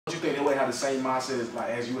you think they would have the same mindset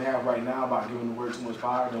as you have right now about giving the word too much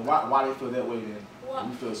power? Then why they feel that way then? Well,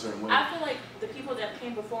 you feel a certain way. I feel like the people that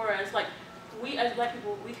came before us, like we as black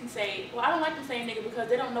people, we can say, well, I don't like them saying nigga because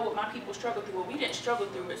they don't know what my people struggled through. Well, we didn't struggle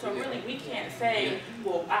through it, so really we can't say,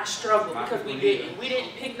 well, I struggled because we didn't. We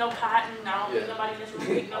didn't pick no cotton. I don't think nobody in this room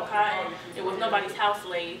picked no cotton. It was nobody's house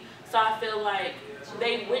slave. So I feel like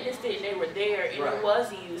they witnessed it and they were there, and it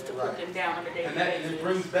was used to put them down on a daily basis. And it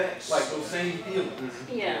brings back like those same feelings.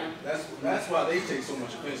 Yeah. That's why they take so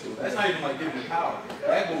much offense to it. That's not even like giving them power.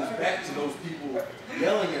 That goes back to those people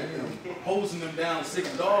yelling at them, hosing them down,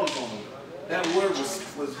 sticking dogs on them. That word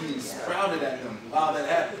was being sprouted at them while that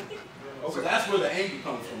happened. Okay. So that's where the anger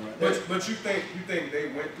comes from, right there. But you think they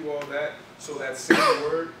went through all that so that same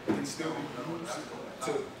word can still be used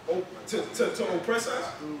to oppress us?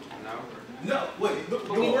 No, wait. The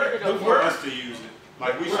word us to use it.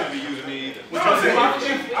 Like we shouldn't be using it either.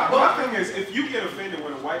 My thing is, if you get offended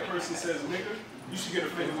when a white person says nigger, you should get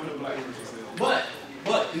offended when a black person says nigger.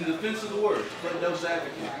 But in defense of the word, play devil's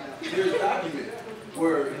advocate, there's a document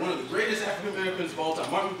where one of the greatest African Americans of all time,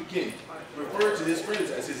 Martin Luther King, referred to his friends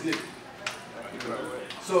as his nigger.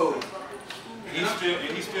 So he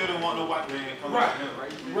still didn't want no white man to come out here.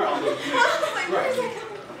 Right.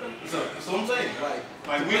 So I'm saying,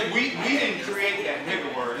 like we didn't create that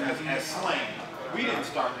nigger word as slang. We didn't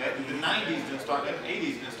start that. The 90s didn't start that. The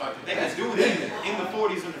 80s didn't start that. They was doing that in the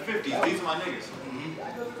 40s and the 50s. These are my niggas.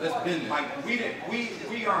 That's been there. Like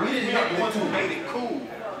we aren't the ones who made it cool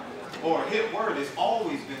or a hip word. It's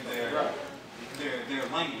always been their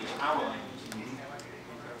language, our language.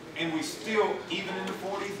 And we still, even in the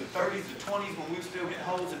 40s, the 30s, the 20s, when we were still getting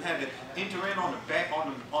hoes and had to enter in on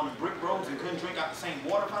the brick roads and couldn't drink out the same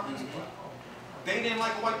water fountains. They didn't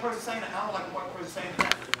like a white person saying that. I don't like a white person saying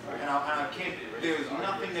that. And I can't, there's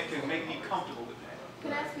nothing that can make me comfortable with that.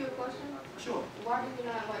 Can I ask you a question? Sure. Why do you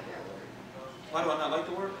not like that word? Why do I not like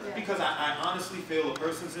the word? Yeah. Because I honestly feel a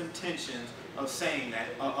person's intentions of saying that,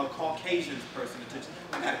 a Caucasian person's intention.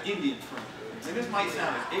 I got an Indian friend. And this might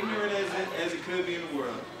sound as ignorant as it could be in the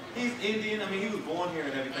world. He's Indian, I mean, he was born here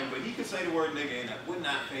and everything, but he could say the word nigga and that would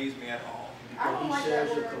not faze me at all. I don't like that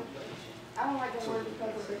word. I don't like that word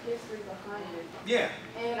because of the history behind it. Yeah.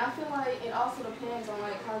 And I feel like it also depends on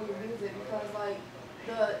like how you use it because like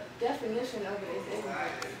the definition of it is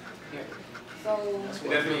ignorant. Yeah. So it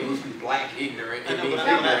doesn't mean he's black ignorant. I know, but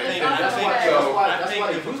I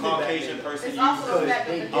think if a Caucasian person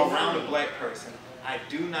uses around a black person, I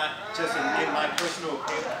do not, just in my personal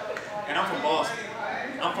opinion, and I'm from Boston.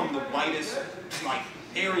 I'm from the whitest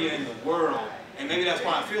area in the world. And maybe that's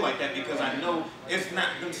why I feel like that, because I know it's not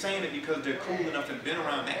them saying it because they're cool enough and been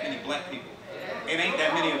around that many black people. It ain't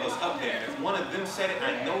that many of us up there. If one of them said it,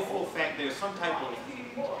 I know for a fact there's some type of,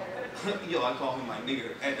 I call him my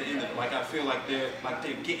nigger at the end of it. Like I feel like they're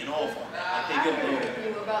getting off on it. Like they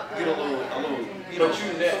get a little, you know.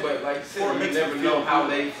 But like you never know how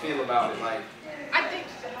they feel about it. Like I think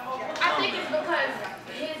it's because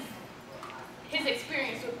his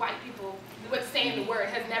experience with white people, with saying the word,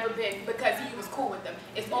 has never been because he was cool with them.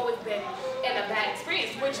 It's always been in a bad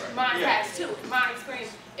experience, which mine has too. My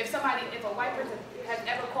experience, if a white person has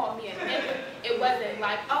ever called me a nigger, it wasn't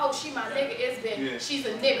like, oh, she my nigga. It's been, she's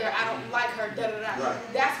a nigger, I don't like her, da da da. Right.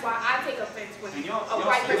 That's why I take offense when a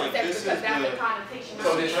white person says it, because that's the connotation.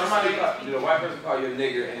 So did a white person call you a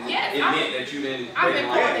nigger and it meant that you didn't? I've been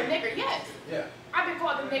called a nigger, yes. Yeah. I've been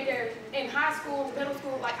called a nigger in high school, middle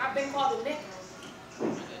school, like I've been called a nigger.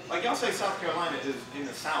 Like y'all say South Carolina is, in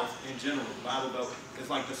the South in general, the Bible Belt is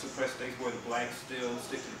like the suppressed states where the blacks still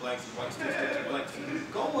stick to the blacks and whites still stick to the blacks.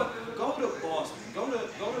 Go to Boston, go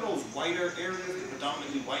to those whiter areas, the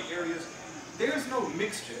predominantly white areas. There's no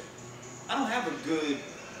mixture. I don't have a good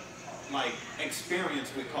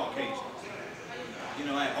experience with Caucasians,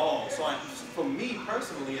 at all. So for me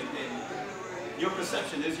personally, and your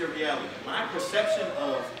perception is your reality. My perception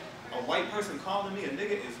of a white person calling me a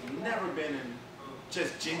nigga has never been in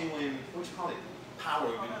just genuine, power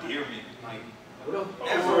of endearment.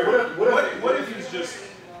 What if it's just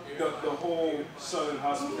the whole Southern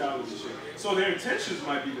hospitality shit? So their intentions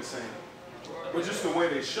might be the same, but just the way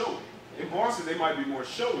they show it. In Boston, they might be more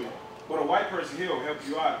showy, but a white person here will help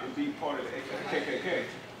you out and be part of the KKK.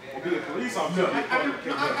 Or be a police officer and be part of the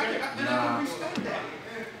KKK. I respect that.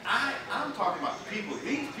 I'm talking about the people.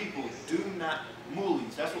 These people do not,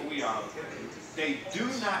 moolies, that's what we are. They do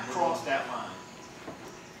not cross that line.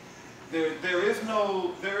 There is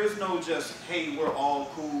no just, hey, we're all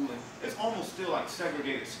cool, and it's almost still like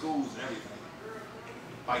segregated schools and everything.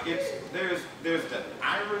 Like there's the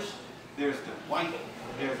Irish, there's the white,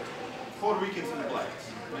 there's the Puerto Ricans and the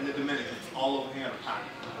blacks, and the Dominicans all over here in the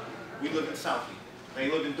pocket. We live in Southie. They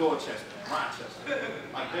live in Dorchester, Rochester.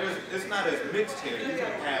 Like it's not as mixed here. You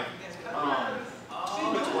can have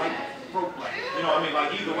rich white, broke black. You know what I mean?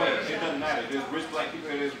 Like either way, it doesn't matter. There's rich black people,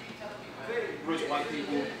 there's rich white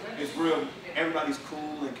people. It's real. Everybody's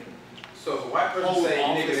cool and can. So if a white person say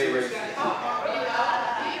nigga, they racist. Is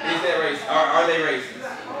that racist? Are they racist?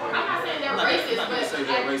 I'm not saying they're racist, I'm not saying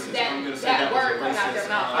they're racist. I'm gonna say that word comes racist. out their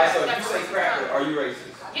mouth. Alright, so if you say cracker, are you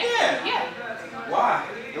racist? Yeah. Why?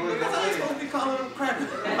 Because I ain't supposed to be calling them crackers.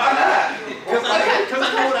 Why not? Because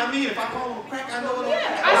I know what I mean. If I call them a cracker, I know what I mean.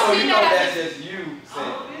 So you know that's just you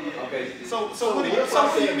saying. Okay. So what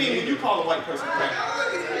do you mean when you call a white person a cracker?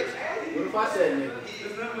 What if I said nigga?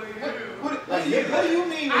 What do you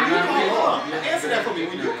mean when you call answer that for me.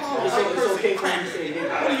 When you call a white person a cracker,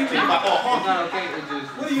 what do you mean by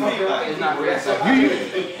what do you mean by it's not racist?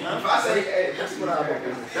 If I say, hey, that's what I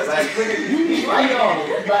think. That's like, you right on.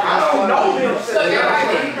 I don't know. So you're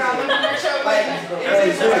right.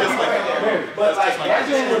 But like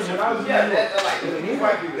that's when I was like these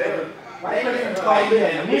white people, they don't even call me a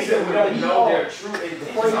nigga. We don't know their true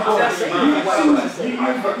intentions. before you go to say you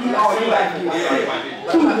all black people.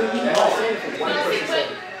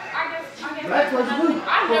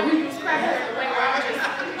 I never use cracker in the way where I'm just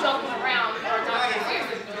joking around or not being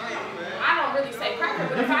serious. I don't really say cracker,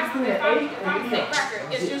 but if I say cracker,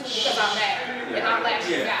 it's usually because I'm mad and I'm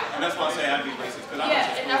lashing out. And that's why I say I'd be racist.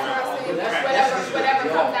 Yeah, and that's what I'm saying. Whatever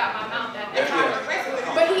comes out my mouth, that's how I'm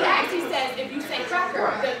racist. But he actually says, if you say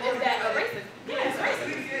cracker, then is that a racist? Yeah, it's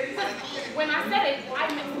racist. But when I said it,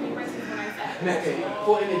 I meant to be racist when I said it. Okay,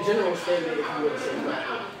 for in a general statement, if you were to say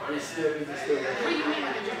cracker, it's still racist. What do you mean in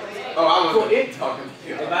a general statement? Oh, I wasn't talking to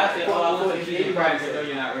you. If I say, oh, I want to eat cracker, I know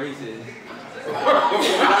you're not racist.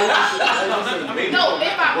 No,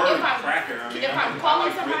 if I'm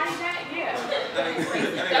calling somebody that, yeah.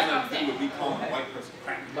 That's what I'm saying. Would be calling a white person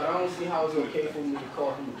cracker. But I don't see how it's okay for me to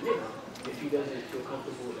call him a nigga if he doesn't feel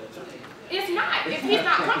comfortable with that term. It's not. If he's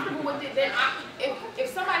not comfortable with it, then if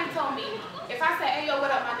somebody told me, if I say, hey yo,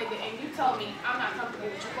 what up my nigga, and you tell me I'm not comfortable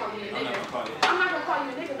with you calling me a nigga, I'm not gonna call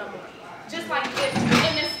you a nigga no more. Just like if,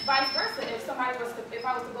 and it's vice versa, if I was to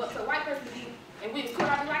go up to a white person and we was cool,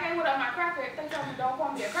 I'd be like, hey, what up my cracker? If they tell me don't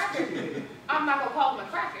call me a cracker, I'm not gonna call them a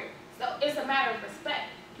cracker. So it's a matter of respect.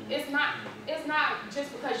 It's not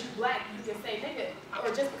just because you black you can say nigga, or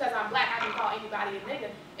just because I'm black I can call anybody a nigga.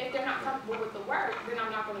 If they're not comfortable with the word, then I'm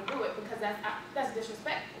not gonna do it because that's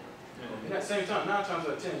disrespectful. And at the same time, 9 times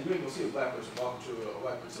out of 10, you ain't gonna see a black person walking to a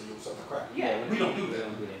white person and you something crack. Yeah. We don't do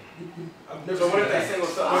that. So what if they say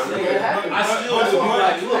what's up? I still would be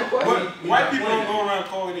like, look, but white people don't go around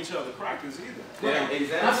calling each other crackers either. Yeah,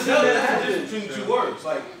 exactly. That's the difference between the two words.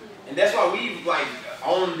 Like, and that's why we like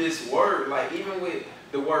own this word. Like even with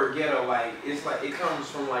the word ghetto, like it's like it comes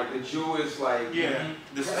from like the Jewish like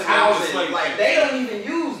The housing. Like they don't even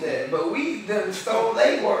use that, but we done stole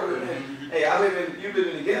their word. Hey, you live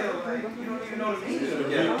in the ghetto, like you don't even know the meaning of the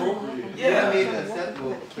ghetto. Yeah, I made it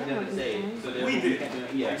acceptable for them to say it. So We did.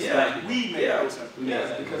 Yeah, We made it acceptable.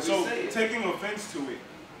 Yeah, because So we say it. taking offense to it,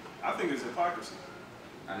 I think it's hypocrisy.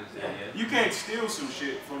 I understand, yeah. You can't steal some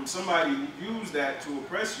shit from somebody who used that to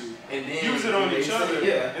oppress you, And then use it on they each say, other,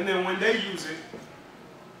 yeah. and then when they use it,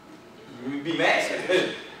 We be mad.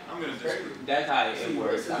 I'm gonna disagree. That's how it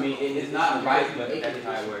works. I mean, it's not right, but that's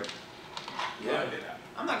how it works. Yeah.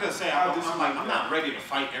 I'm not gonna say I'm not ready to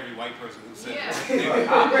fight every white person who said Yeah.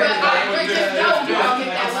 that. But just know you don't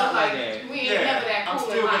get that look like we ain't never that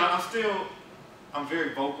cool in life. I'm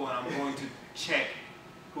very vocal and I'm going to check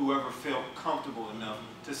whoever felt comfortable enough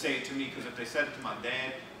to say it to me, because if they said it to my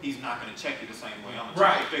dad, he's not going to check you the same way I'm going to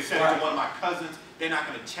check. If they said it to one of my cousins, they're not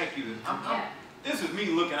going to check you. This is me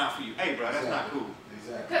looking out for you. Hey, bro, that's not cool.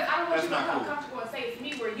 Because I don't want you to feel comfortable and say it to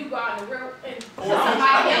me where you go out in the real and Or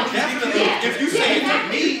somebody else. definitely, if you say it to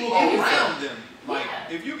me around them, like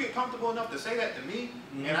Yeah. if you get comfortable enough to say that to me,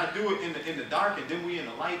 and I do it in the dark, and then we in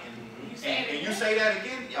the light, and you say that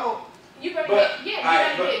again, yo. You better But, get, you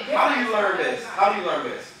alright, better but get how do you learn this? How do you learn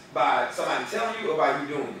this? By somebody telling you or by you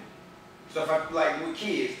doing it? So if I, like with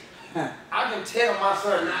kids, I can tell my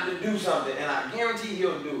son not to do something and I guarantee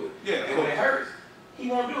he'll do it. Yeah. And when it hurts, he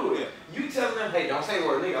won't do it. Yeah. You tell them, hey, don't say the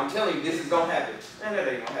word nigga. I'm telling you this is gonna happen. Man, that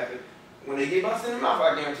ain't gonna happen. When they get busted in the mouth,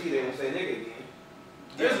 I guarantee they won't say nigga again.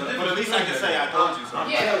 Yeah, but at least I can say I told you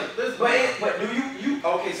something. I'm telling you. But do you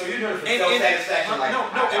okay, so you're doing it for self-satisfaction, like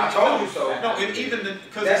I told you so. No, and even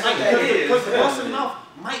because the busting mouth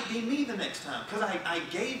might be me the next time, because I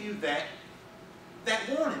gave you that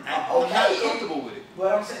warning. I'm not comfortable with it.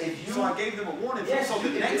 But I'm saying if you So I gave them a warning, Yes, so you the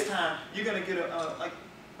did. next time you're gonna get a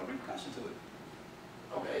repercussion to it.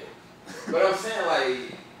 Okay. But I'm saying like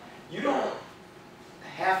you don't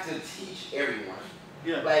have to teach everyone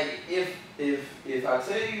Yeah. Like if I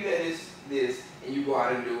tell you that it's this and you go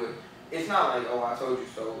out and do it, it's not like, oh, I told you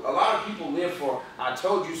so. A lot of people live for I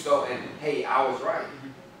told you so and hey, I was right.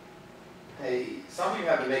 Hey, some people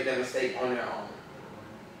have to make that mistake on their own.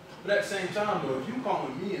 But at the same time, though, if you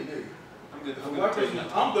calling me a nigga,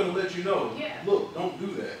 I'm gonna let you know. Yeah. Look, don't do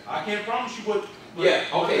that. I can't promise you what. Yeah.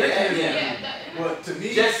 Okay. But to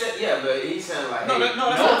me, but he's saying like, No, hey, no,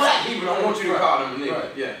 that's no not black right. people don't want you to call them a nigga.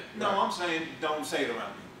 Right. Yeah. No, I'm saying don't say it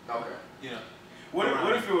around me. Okay. You know.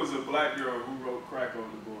 What if it was a black girl who wrote crack on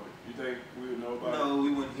the board? You think we would know about it? No,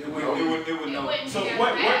 we wouldn't. It would know. So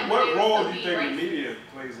what role do you think the media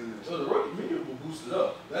plays in this? So the media will boost it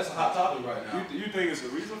up. That's a hot topic right now. You think it's a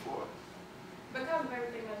reason for it? Because of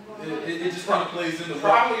everything that's going on. It just kind of plays into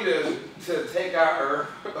probably to take our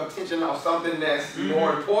attention off something that's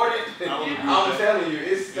more important. I'm telling you,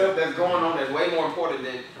 it's stuff that's going on that's way more important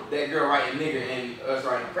than that girl writing nigga and us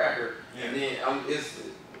writing cracker. Yeah. And then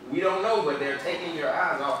we don't know, but they're taking your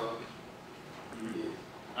eyes off of it.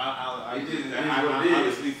 I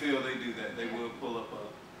honestly feel they do that. They will pull up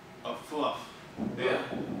a fluff. Yeah.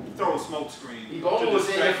 Throw a smoke screen. Ebola was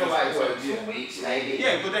in there for like what, 2 Yeah. weeks, maybe?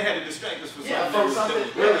 Yeah, but they had to distract us from from something that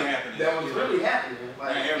was really happening. That was really happening.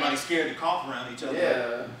 Like everybody's scared to cough around each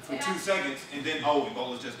other for 2 seconds, and then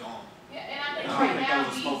Ebola's just gone. Yeah, and I think I right think now that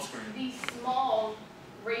was a smoke screen. these small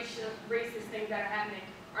racist things that are happening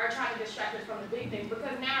are trying to distract us from the big things,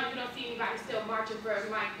 because now you don't see anybody still marching for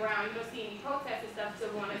Mike Brown. You don't see any protests and stuff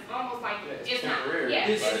still going. It's almost like it's not. temporary. Yeah,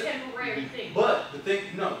 it's a Right. temporary thing. But the thing,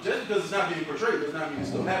 no, just because it's not being portrayed does not mean it's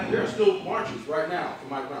still happening. There are still marches right now for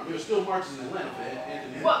Mike Brown. There are still marches in Atlanta for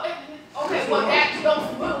Anthony. Well, okay, well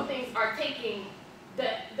those little things are taking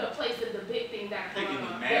the place of the big thing that are Taking going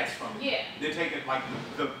the on. mass from it. Yeah. They're taking like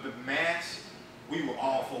the mass. We were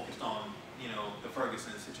all focused on the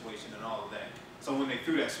Ferguson situation and all of that. So when they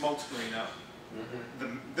threw that smoke screen up,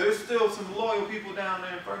 there's still some loyal people down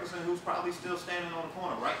there in Ferguson who's probably still standing on the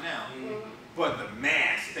corner right now. But the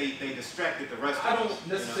mass, they distracted the rest of us. I don't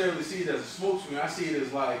necessarily see it as a smoke screen. I see it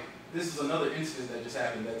as like, this is another incident that just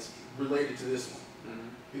happened that's related to this one.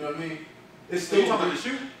 You know what I mean? It's So still you talking about the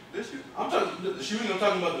shooting? This shooting? I'm talking the shooting, I'm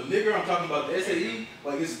talking about the nigger, I'm talking about the SAE.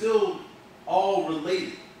 Like, it's still all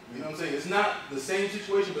related. You know what I'm saying? It's not the same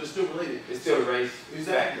situation, but it's still related. It's still race.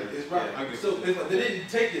 Exactly. It's right. Yeah, So it's like they didn't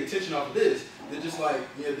take the attention off of this. They're just like,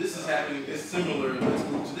 yeah, this is happening. It's similar. Let's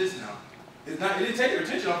move to this now. It's not. It didn't take their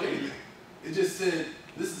attention off anything. It just said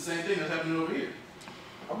this is the same thing that's happening over here.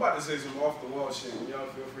 I'm about to say some off the wall shit, and y'all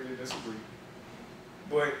feel free to disagree.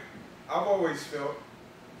 But I've always felt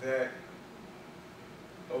that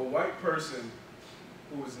a white person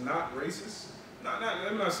who is not racist,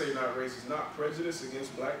 let me not say not racist, not prejudiced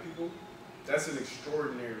against black people, that's an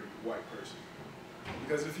extraordinary white person.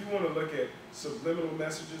 Because if you want to look at subliminal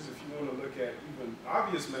messages, if you want to look at even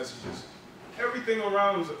obvious messages, everything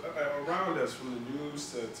around us, from the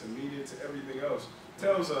news to media to everything else,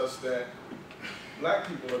 tells us that black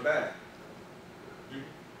people are bad.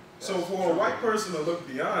 So for a white person to look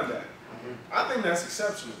beyond that, I think that's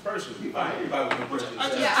exceptional, personally. Everybody would appreciate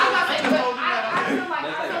that. Yeah, I feel like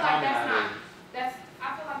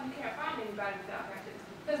I feel like you can't find anybody without prejudice.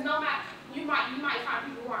 Because no matter, you might find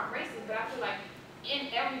people who aren't racist, but I feel like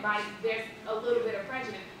in everybody there's a little bit of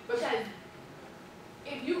prejudice. Because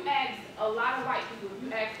if you ask a lot of white people, if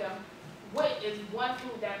you ask them, what is one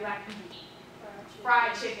food that black people eat?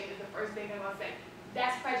 Fried chicken is the first thing they're gonna say.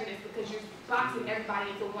 That's prejudice, because you're boxing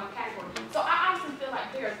everybody into one category. So I honestly feel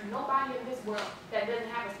like there's nobody in this world that doesn't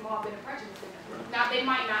have a small bit of prejudice in them. Now, they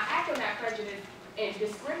might not act on that prejudice and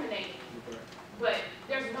discriminate, but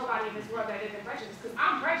there's nobody in this world that isn't prejudiced, because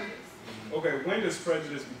I'm prejudiced. Okay, when does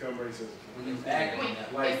prejudice become racism? When it's acting,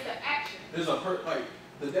 like, it's the action. There's like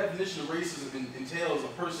the definition of racism entails a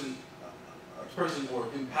person or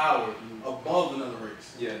empowered above another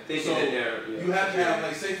race. Yeah, thinking so that they're. Yeah. You have to have,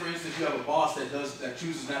 like, say for instance, you have a boss that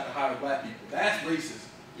chooses not to hire black people. That's racism.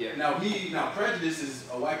 Yeah. Now prejudice is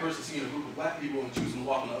a white person seeing a group of black people and choosing to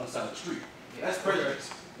walk on the other side of the street. That's prejudice.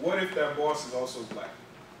 What if that boss is also black?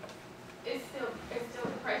 It's still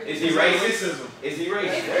prejudice. Is he racist? Is he racist?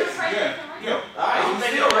 It's still prejudice. Yeah. Alright, he's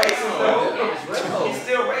still racist though. He's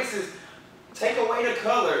still racist. Take away the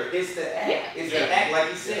color. It's the act. Yeah. It's the act, like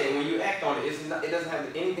you said. When you act on it, it doesn't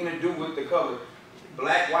have anything to do with the color.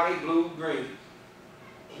 Black, white, blue, green.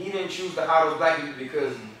 He didn't choose to hire those black people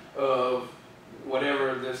because of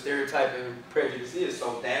whatever the stereotype and prejudice is.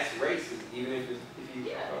 So that's racist, even if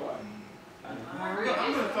you are white. I'm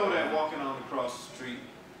gonna throw that walking on across the street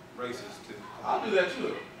racist too. I'll do that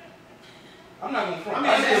too. I'm not gonna front.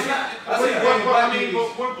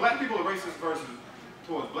 But black people are racist versus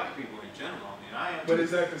towards black people in general. I mean, I am. But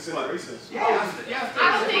is that considered racist? Yeah,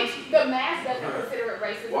 I don't think the mass doesn't consider it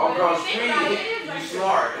racist. Walk but across if the you think about street, it, it is you racist.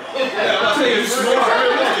 smart. Yeah, I'm saying you're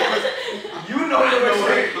smart. You know your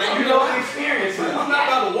experience. You know the experience. I'm not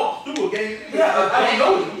about to walk through a game. Yeah, I don't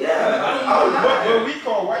know you. Yeah. But we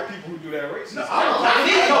call white people who do that racist. No,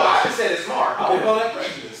 I I just said it's smart. I would call that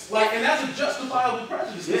prejudice. Like, and that's a justifiable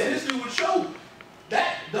prejudice. Because Yeah. history would show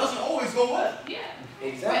that doesn't always go well. Yeah.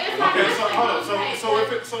 Exactly. Okay, so hold on. So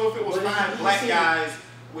if it was What did fine you black see? guys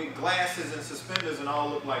with glasses and suspenders and all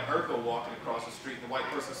look like Urkel walking across the street, and the white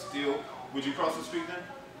person still, would you cross the street then?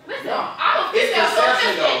 Listen, No. I'm a It's female, so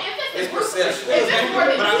perception, though. if It's it's perception. If it's more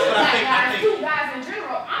than But I two black think- guys, two guys in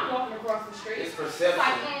general, I'm walking across the street. It's perception.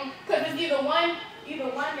 Like, because it's either one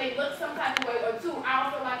they look some type of way, or two, I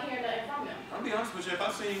don't feel like hearing nothing from them. I'll be honest with you, if I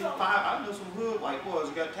seen five, I know some hood white boys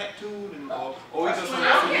who got tattooed and or we That's just what some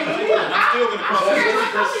I'm and saying. I'm still gonna cross the I'm street.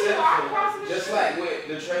 perception. Just like with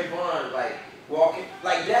the Trayvon, like walking,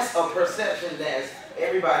 like that's a perception that's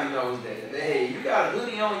everybody knows that. Hey, you got a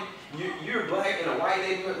hoodie on, you're black in a white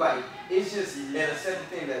neighborhood, like it's just an accepted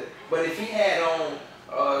thing that. But if he had on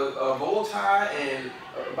a bow tie and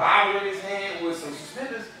a Bible in his hand with some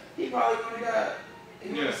suspenders, he probably would have got.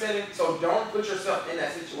 He would have said it. So don't put yourself in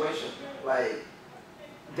that situation. Like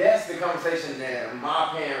that's the conversation that my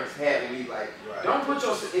parents had with me. Like, don't put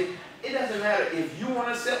yourself. It doesn't matter if you want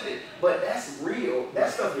to accept it, but that's real. That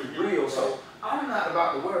stuff is real. So I'm not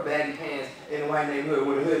about to wear baggy pants in a white neighborhood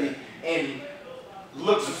with a hoodie and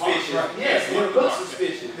look suspicious. Right. Yes, it looks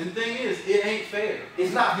suspicious. And the thing is, it ain't fair.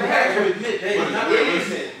 It's not You fair. have to admit that it's not It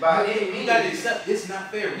fair. isn't by any You means. gotta accept it's not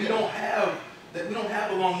fair. We don't have that. We don't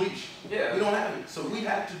have a long leash. Yeah. We don't have it. So we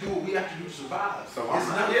have to do what we have to do to survive. So it's I'm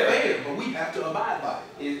not not- yeah. fair, but we have to abide by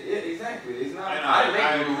it. Exactly. It's not. And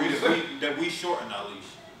I I didn't agree make rules. that we shorten our leash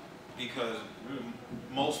because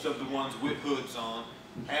most of the ones with hoods on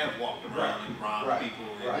have walked around and robbed Right. people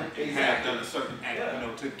and, Right. and Exactly. have done a certain act, Yeah. you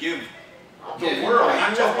know, to give Yeah, the world, right.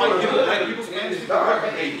 not just white people, Yeah. black people, Spanish people,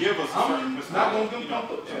 Yeah. they give us a certain I'm perspective. not gonna give you know,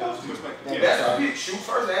 them perspective. Yeah. That's why people shoot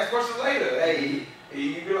first, ask questions later. Hey,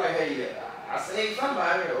 you be like, hey, I saved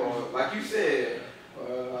somebody, or like you said,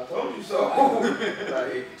 I told you so.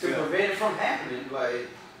 Like to prevent it from happening, like.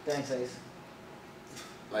 Thanks, Ace.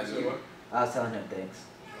 Like So you. what? I was telling him thanks.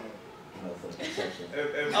 You know, for the perception.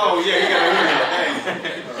 Oh yeah, you gotta hear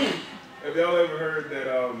that. Have y'all ever heard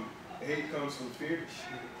that hate comes from fear?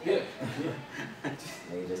 Yeah.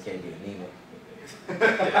 You just can't be anemic.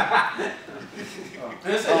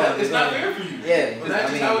 And it's not fair for you. Yeah, But that's I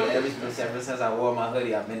just how mean, it is. ever since I wore my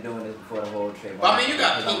hoodie, I've been doing this before the whole trip. But I mean, you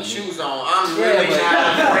got pink shoes on. I'm Yeah, really but-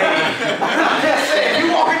 not afraid. I'm just saying,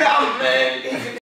 you walking out, man.